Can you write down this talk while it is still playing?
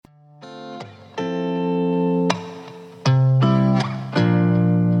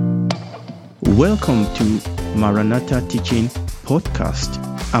Welcome to Maranatha Teaching Podcast.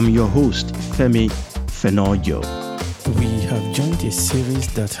 I'm your host, Femi Fenojo. We have joined a series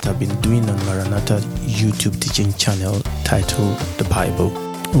that I've been doing on Maranatha YouTube teaching channel titled The Bible.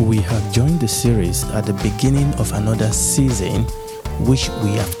 We have joined the series at the beginning of another season, which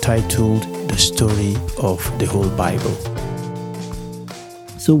we have titled The Story of the Whole Bible.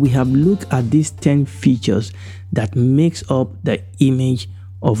 So we have looked at these 10 features that makes up the image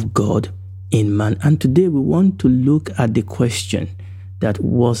of God in man. And today we want to look at the question that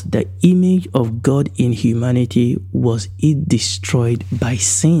was the image of God in humanity, was it destroyed by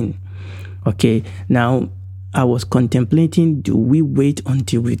sin? Okay, now I was contemplating, do we wait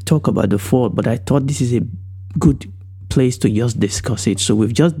until we talk about the fall? But I thought this is a good place to just discuss it. So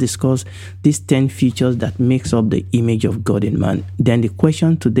we've just discussed these 10 features that makes up the image of God in man. Then the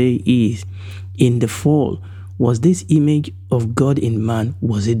question today is, in the fall, was this image of God in man,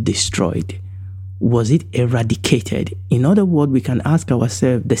 was it destroyed? Was it eradicated? In other words, we can ask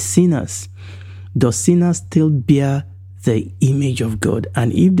ourselves, the sinners, does sinners still bear the image of God?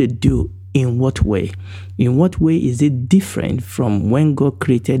 And if they do, in what way? In what way is it different from when God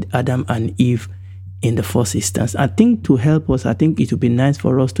created Adam and Eve in the first instance? I think to help us, I think it would be nice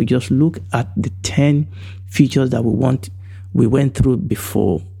for us to just look at the 10 features that we went through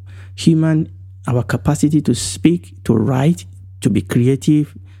before. Our capacity to speak, to write, to be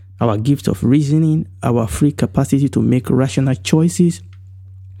creative, our gift of reasoning, our free capacity to make rational choices,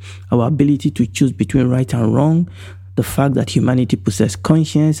 our ability to choose between right and wrong, the fact that humanity possesses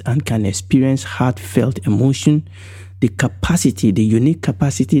conscience and can experience heartfelt emotion, the unique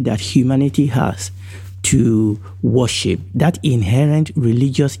capacity that humanity has to worship, that inherent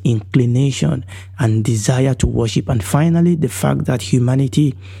religious inclination and desire to worship, and finally, the fact that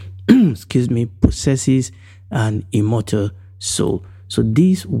humanity possesses an immortal soul. So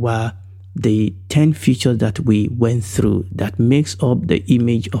these were the 10 features that we went through that makes up the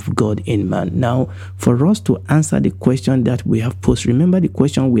image of God in man. Now, for us to answer the question that we have posed, remember the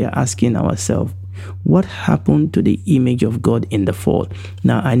question we are asking ourselves: what happened to the image of God in the fall?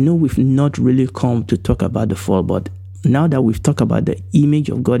 Now, I know we've not really come to talk about the fall, but now that we've talked about the image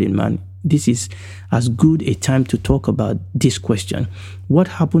of God in man, this is as good a time to talk about this question. What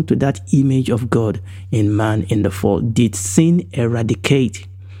happened to that image of God in man in the fall? Did sin eradicate?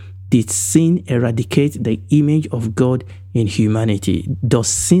 Did sin eradicate the image of God in humanity? Does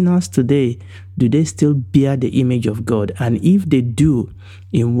sinners today, do they still bear the image of God? And if they do,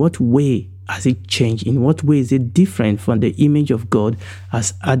 in what way has it changed? In what way is it different from the image of God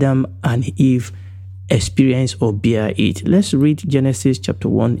as Adam and Eve experience or bear it? Let's read Genesis chapter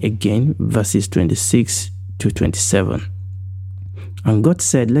 1 again, verses 26 to 27. And God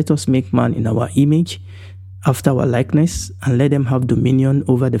said, "Let us make man in our image, after our likeness, and let them have dominion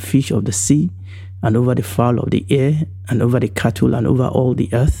over the fish of the sea, and over the fowl of the air, and over the cattle, and over all the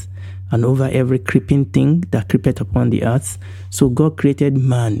earth, and over every creeping thing that creepeth upon the earth." So God created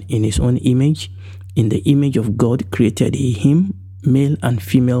man in his own image. In the image of God created he him, male and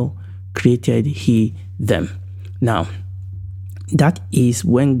female created he them. Now, that is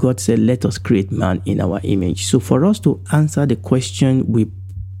when God said, "Let us create man in our image." So for us to answer the question we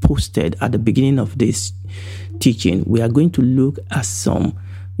posted at the beginning of this teaching, we are going to look at some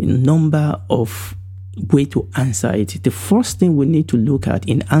number of ways to answer it. The first thing we need to look at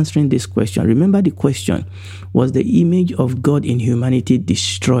in answering this question, remember the question, was the image of God in humanity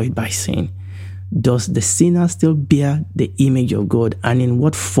destroyed by sin? Does the sinner still bear the image of God? And in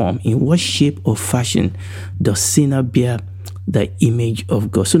what form, in what shape or fashion does sinner bear the image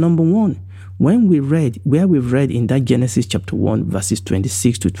of God? So number one, when we've read in that Genesis chapter 1, verses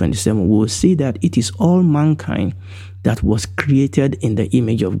 26 to 27, we will see that it is all mankind that was created in the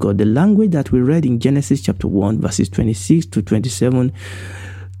image of God. The language that we read in Genesis chapter 1, verses 26 to 27,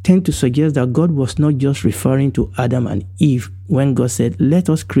 tend to suggest that God was not just referring to Adam and Eve when God said, "Let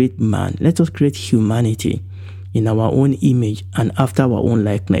us create man, let us create humanity in our own image and after our own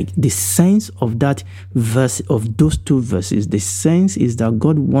likeness." The sense of that verse, of those two verses, the sense is that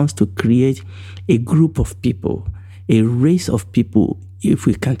God wants to create a group of people, a race of people, if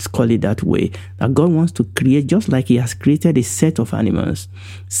we can call it that way, that God wants to create, just like he has created a set of animals,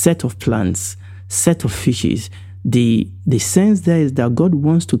 set of plants, set of fishes. The sense there is that God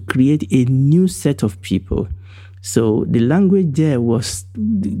wants to create a new set of people. So the language there was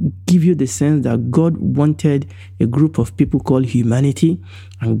give you the sense that God wanted a group of people called humanity,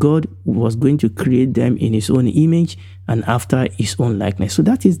 and God was going to create them in his own image and after his own likeness. So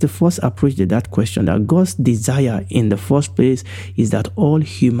that is the first approach to that question, that God's desire in the first place is that all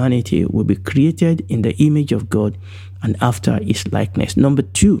humanity will be created in the image of God and after his likeness. Number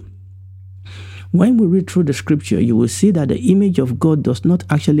two, When we read through the scripture, you will see that the image of God does not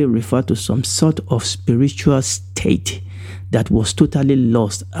actually refer to some sort of spiritual state that was totally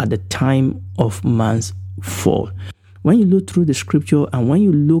lost at the time of man's fall. When you look through the scripture and when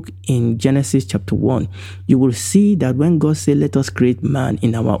you look in Genesis chapter 1, you will see that when God said, let us create man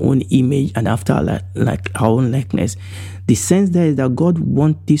in our own image and after our own likeness, the sense there is that God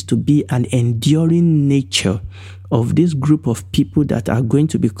wants this to be an enduring nature of this group of people that are going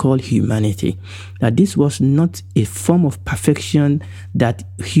to be called humanity. That this was not a form of perfection that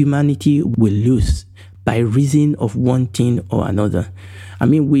humanity will lose by reason of one thing or another. I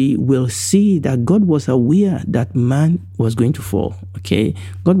mean, we will see that God was aware that man was going to fall, okay?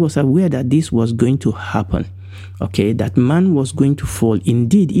 God was aware that this was going to happen, okay? That man was going to fall.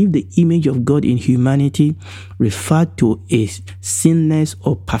 Indeed, if the image of God in humanity referred to a sinless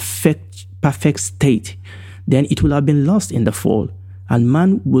or perfect state, then it will have been lost in the fall, and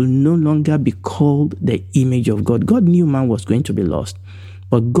man will no longer be called the image of God. God knew man was going to be lost.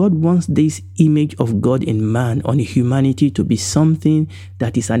 But God wants this image of God in man, on humanity, to be something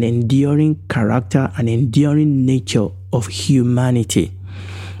that is an enduring character, an enduring nature of humanity.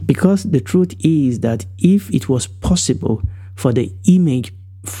 Because the truth is that if it was possible for the image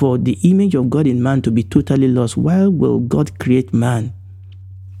of God in man to be totally lost, why will God create man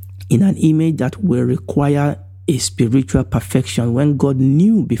in an image that will require a spiritual perfection when God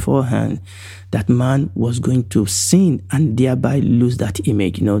knew beforehand that man was going to sin and thereby lose that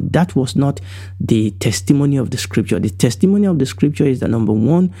image? That was not the testimony of the scripture. The testimony of the scripture is that, number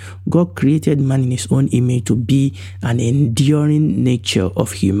one, God created man in his own image to be an enduring nature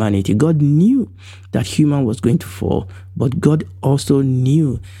of humanity. God knew that human was going to fall, but God also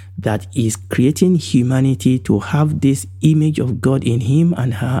knew that he's creating humanity to have this image of God in him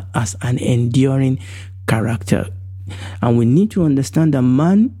and her as an enduring character. And we need to understand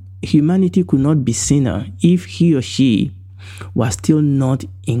that humanity could not be sinner if he or she was still not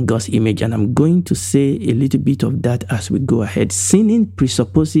in God's image. And I'm going to say a little bit of that as we go ahead. Sinning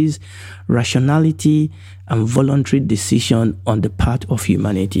presupposes rationality and voluntary decision on the part of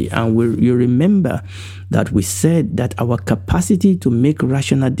humanity. And you remember that we said that our capacity to make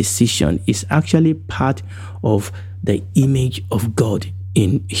rational decision is actually part of the image of God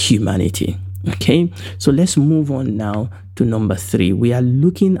in humanity. Okay, so let's move on now to number 3. We are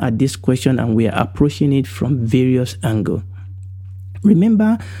looking at this question and we are approaching it from various angles.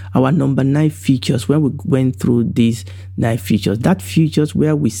 Remember our number 9 features when we went through these 9 features. That features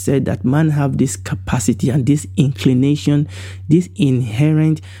where we said that man have this capacity and this inclination, this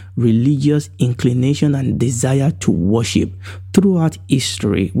inherent religious inclination and desire to worship. Throughout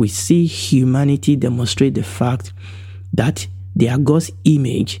history, we see humanity demonstrate the fact that they are God's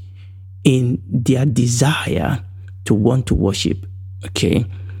image in their desire to want to worship. Okay,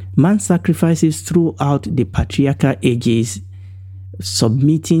 man sacrifices throughout the patriarchal ages,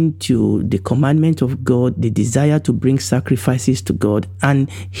 submitting to the commandment of God, the desire to bring sacrifices to God, and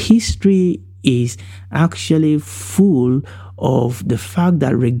history is actually full of the fact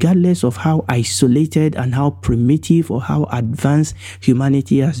that regardless of how isolated and how primitive or how advanced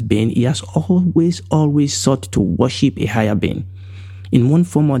humanity has been, it has always sought to worship a higher being. In one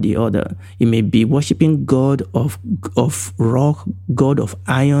form or the other, it may be worshiping God of rock, God of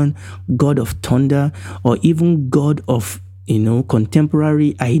iron, God of thunder, or even God of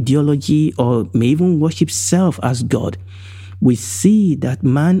contemporary ideology, or may even worship self as God. We see that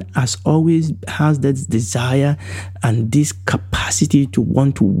man always has that desire and this capacity to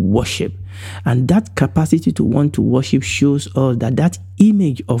want to worship. And that capacity to want to worship shows us that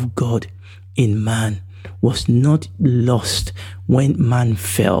image of God in man was not lost when man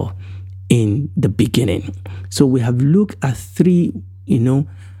fell in the beginning. So we have looked at 3,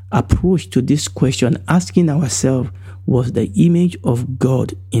 approach to this question, asking ourselves, was the image of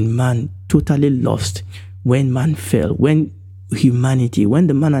God in man totally lost when man fell, when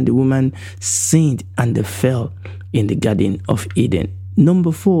the man and the woman sinned and they fell in the Garden of Eden?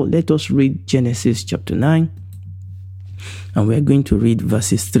 Number 4, let us read Genesis chapter 9, and we're going to read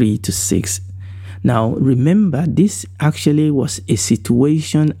verses 3 to 6. Now, remember, this actually was a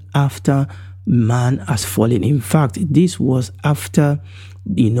situation after man has fallen. In fact, this was after,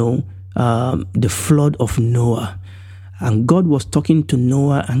 the flood of Noah. And God was talking to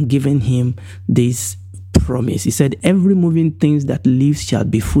Noah and giving him this promise. He said, every moving thing that lives shall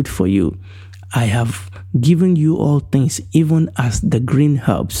be food for you. I have given you all things, even as the green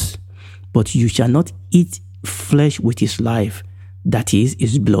herbs. But you shall not eat flesh with his life, that is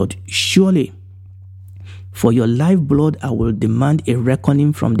his blood. Surely For your lifeblood, I will demand a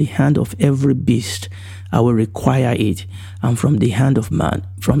reckoning from the hand of every beast. I will require it, and from the hand of man.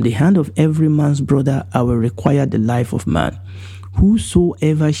 From the hand of every man's brother, I will require the life of man.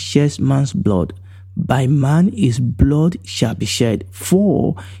 Whosoever sheds man's blood, by man his blood shall be shed.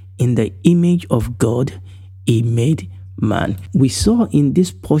 For in the image of God, he made man. We saw in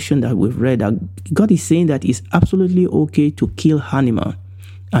this portion that we've read that God is saying that it's absolutely okay to kill animals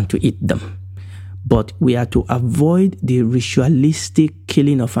and to eat them. But we are to avoid the ritualistic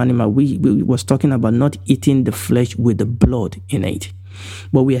killing of animals. We was talking about not eating the flesh with the blood in it.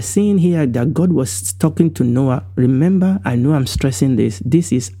 But we are seeing here that God was talking to Noah. Remember, I know I'm stressing this.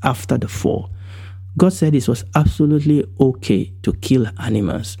 This is after the fall. God said it was absolutely okay to kill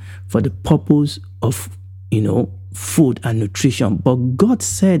animals for the purpose of, food and nutrition. But God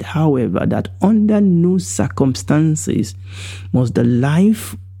said, however, that under no circumstances must the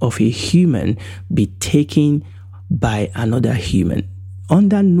life of a human be taken by another human.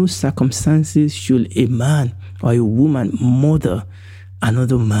 Under no circumstances should a man or a woman murder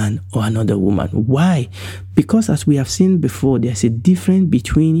another man or another woman. Why? Because as we have seen before, there's a difference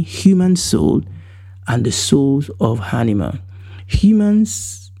between human soul and the souls of animals.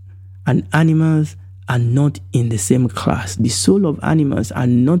 Humans and animals are not in the same class. The soul of animals are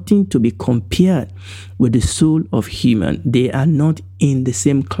nothing to be compared with the soul of human. They are not in the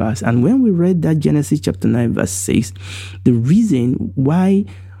same class. And when we read that Genesis chapter 9 verse 6, the reason why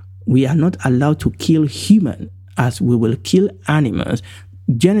we are not allowed to kill human as we will kill animals,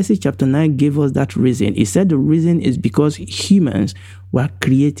 Genesis chapter 9 gave us that reason. It said the reason is because humans were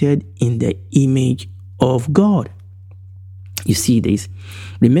created in the image of God. You see this?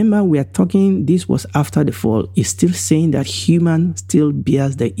 Remember, we are talking, this was after the fall. It's still saying that human still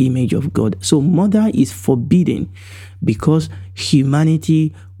bears the image of God. So murder is forbidden because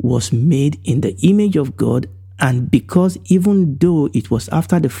humanity was made in the image of God, and because even though it was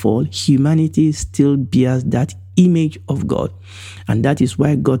after the fall, humanity still bears that image of God. And that is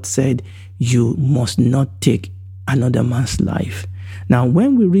why God said, you must not take another man's life. Now,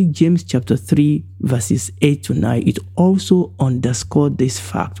 when we read James chapter 3, verses 8 to 9, it also underscored this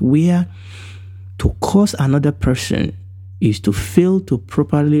fact where to curse another person is to fail to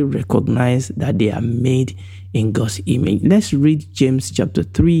properly recognize that they are made in God's image. Let's read James chapter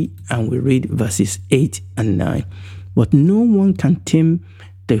 3 and we read verses 8 and 9. But no one can tame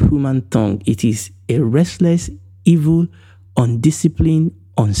the human tongue. It is a restless, evil, undisciplined,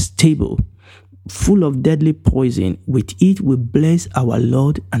 unstable, full of deadly poison. With it we bless our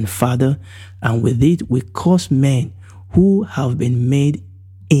Lord and Father, and with it we curse men who have been made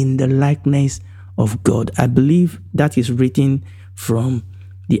in the likeness of God. I believe that is written from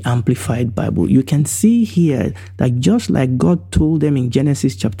the Amplified Bible. You can see here that just like God told them in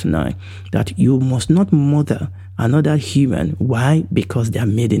Genesis chapter 9 that you must not murder another human. Why? Because they are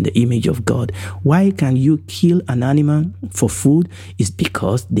made in the image of God. Why can you kill an animal for food? It's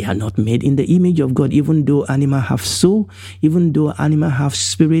because they are not made in the image of God. Even though animals have soul, even though animals have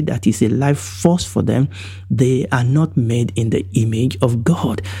spirit that is a life force for them, they are not made in the image of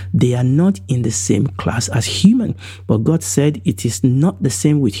God. They are not in the same class as human. But God said it is not the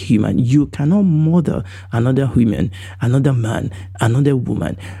same with human. You cannot murder another human, another man, another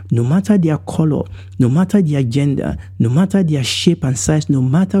woman, no matter their color, no matter their gender, no matter their shape and size, no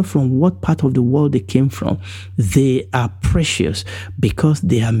matter from what part of the world they came from. They are precious because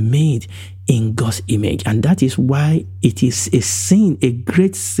they are made in God's image. And that is why it is a sin, a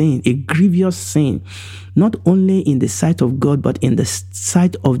great sin, a grievous sin, not only in the sight of God, but in the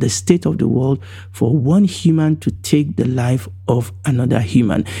sight of the state of the world, for one human to take the life of another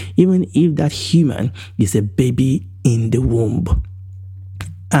human, even if that human is a baby in the womb.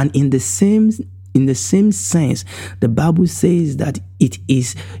 And in the same sense, the Bible says that it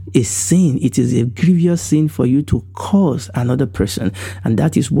is a sin. It is a grievous sin for you to curse another person. And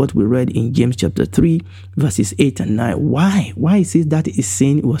that is what we read in James chapter 3, verses 8 and 9. Why? Why it says that is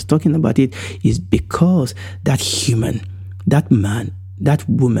sin? It was talking about it is because that human, that man, that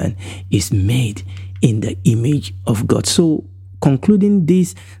woman is made in the image of God. So, concluding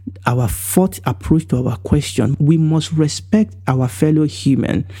this, our fourth approach to our question, we must respect our fellow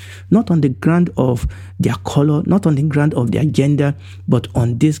human, not on the ground of their color, not on the ground of their gender, but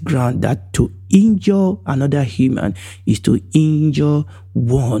on this ground that to injure another human is to injure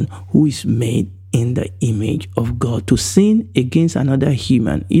one who is made in the image of God. To sin against another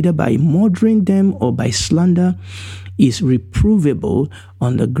human, either by murdering them or by slander, is reprovable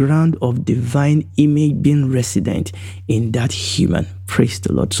on the ground of divine image being resident in that human. Praise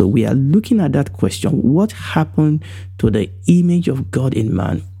the Lord. So we are looking at that question. What happened to the image of God in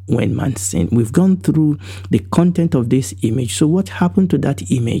man? when man sinned. We've gone through the content of this image. So what happened to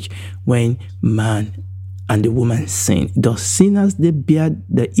that image when man and the woman sinned? Does sinners, they bear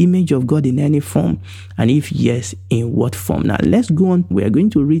the image of God in any form? And if yes, in what form? Now let's go on. We are going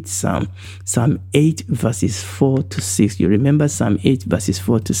to read Psalm 8 verses 4 to 6. You remember Psalm 8 verses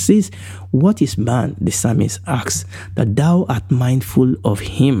 4 to 6. What is man? The psalmist asks, that thou art mindful of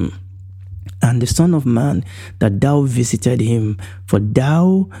him, and the Son of Man, that thou visited him. For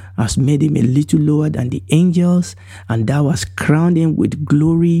thou hast made him a little lower than the angels, and thou hast crowned him with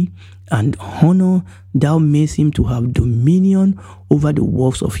glory and honor. Thou madest him to have dominion over the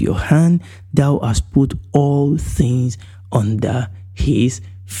works of your hand. Thou hast put all things under his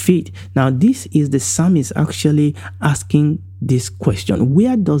feet. Now, this is the psalmist actually asking this question.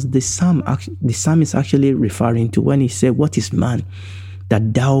 Where does the psalmist actually referring to when he said, what is man,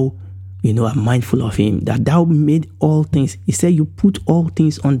 that thou are mindful of him, that thou made all things? He said, you put all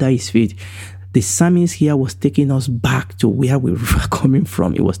things under his feet. The psalmist here was taking us back to where we were coming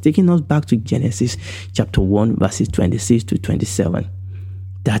from. It was taking us back to Genesis chapter 1, verses 26 to 27.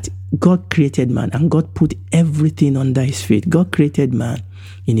 That God created man and God put everything under his feet. God created man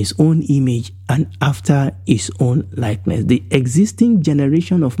in his own image and after his own likeness. The existing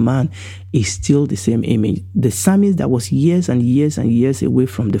generation of man is still the same image. The psalmist that was years and years and years away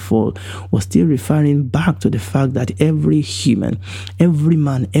from the fall was still referring back to the fact that every human, every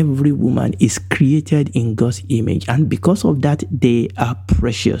man, every woman is created in God's image. And because of that, they are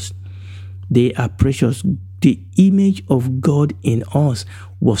precious. They are precious. The image of God in us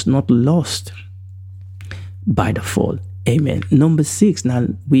was not lost by the fall. Amen. Number 6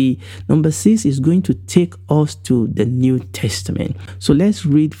 is going to take us to the New Testament. So let's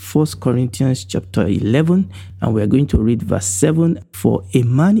read 1 Corinthians chapter 11, and we're going to read verse 7. For a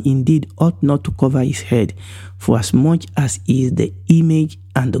man indeed ought not to cover his head, for as much as he is the image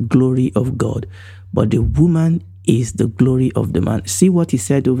and the glory of God, but the woman is the glory of the man. See what he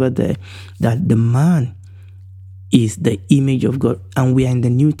said over there, that the man is the image of God. And we are in the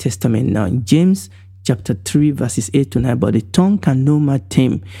New Testament now. James chapter 3 verses 8 to 9. But the tongue can no man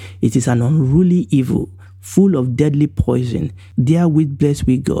tame. It is an unruly evil, full of deadly poison. Therewith bless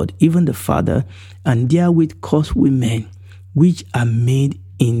we God, even the Father, and therewith curse we men, which are made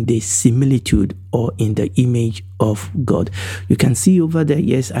in the similitude or in the image of God. You can see over there,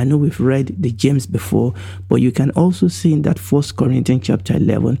 yes, I know we've read the James before, but you can also see in that 1 Corinthians chapter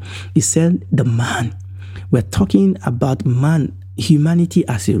 11, it said the man. We're talking about man, humanity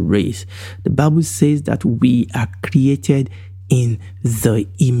as a race. The Bible says that we are created in the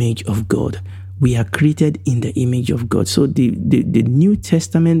image of God. We are created in the image of God. So the New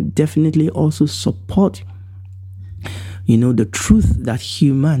Testament definitely also support the truth that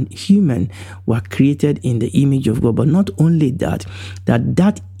human were created in the image of God. But not only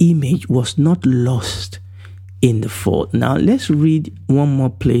that image was not lost in the fall. Now let's read one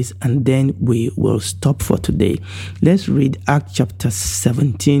more place and then we will stop for today. Let's read Acts chapter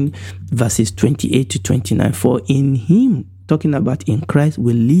 17 verses 28 to 29. For in him, talking about in Christ,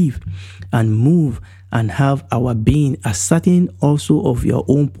 we live and move and have our being, as certain also of your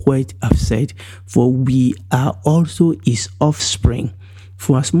own poet have said, for we are also his offspring.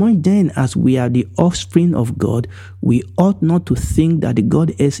 For as much then as we are the offspring of God, we ought not to think that the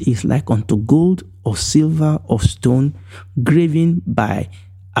Godhead is like unto gold or silver or stone, graven by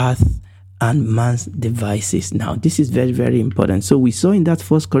earth and man's devices. Now, this is very, very important. So we saw in that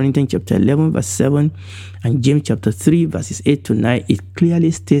 1 Corinthians chapter 11 verse 7 and James chapter 3 verses 8 to 9, it clearly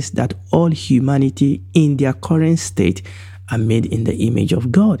states that all humanity in their current state are made in the image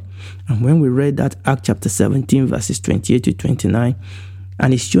of God. And when we read that Acts chapter 17 verses 28 to 29,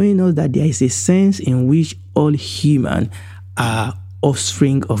 and it's showing us that there is a sense in which all human are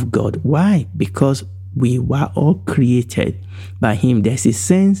offspring of God. Why? Because we were all created by him. There's a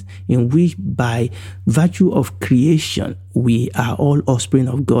sense in which by virtue of creation, we are all offspring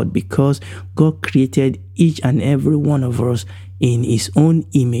of God, because God created each and every one of us in his own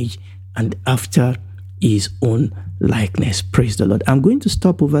image and after his own likeness. Praise the Lord. I'm going to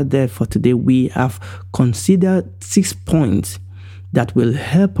stop over there for today. We have considered 6 points that will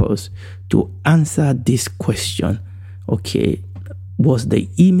help us to answer this question. Okay, was the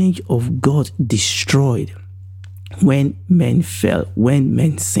image of God destroyed when men fell, when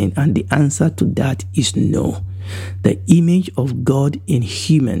men sinned? And the answer to that is no. The image of God in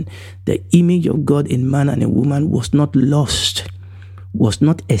human, the image of God in man and a woman was not lost, was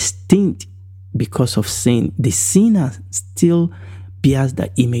not extinct because of sin. The sinner still bears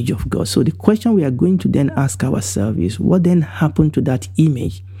the image of God. So the question we are going to then ask ourselves is, what then happened to that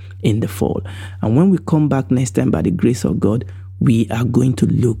image in the fall? And when we come back next time, by the grace of God, we are going to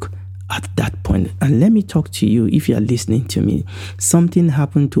look at that point. And let me talk to you, if you are listening to me. Something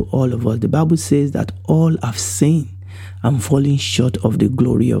happened to all of us. The Bible says that all have sinned and falling short of the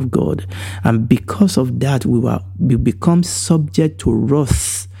glory of God. And because of that, we become subject to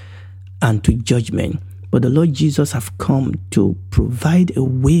wrath and to judgment. But the Lord Jesus have come to provide a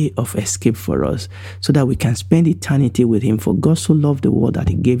way of escape for us so that we can spend eternity with him. For God so loved the world that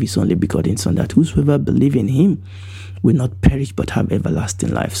he gave his only begotten Son, that whosoever believe in him will not perish but have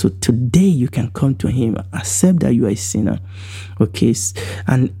everlasting life. So today you can come to him, accept that you are a sinner, okay,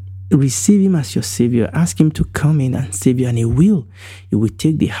 and receive him as your Savior. Ask him to come in and save you, and he will. He will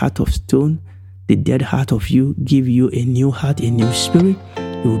take the heart of stone, the dead heart of you, give you a new heart, a new spirit.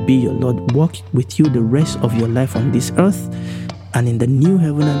 He will be your Lord, walk with you the rest of your life on this earth, and in the new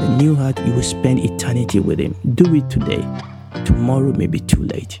heaven and the new heart, you will spend eternity with him. Do it today. Tomorrow may be too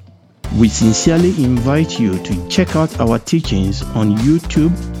late. We sincerely invite you to check out our teachings on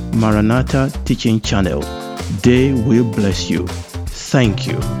YouTube, Maranatha Teaching Channel. They will bless you. Thank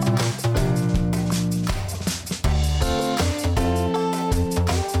you.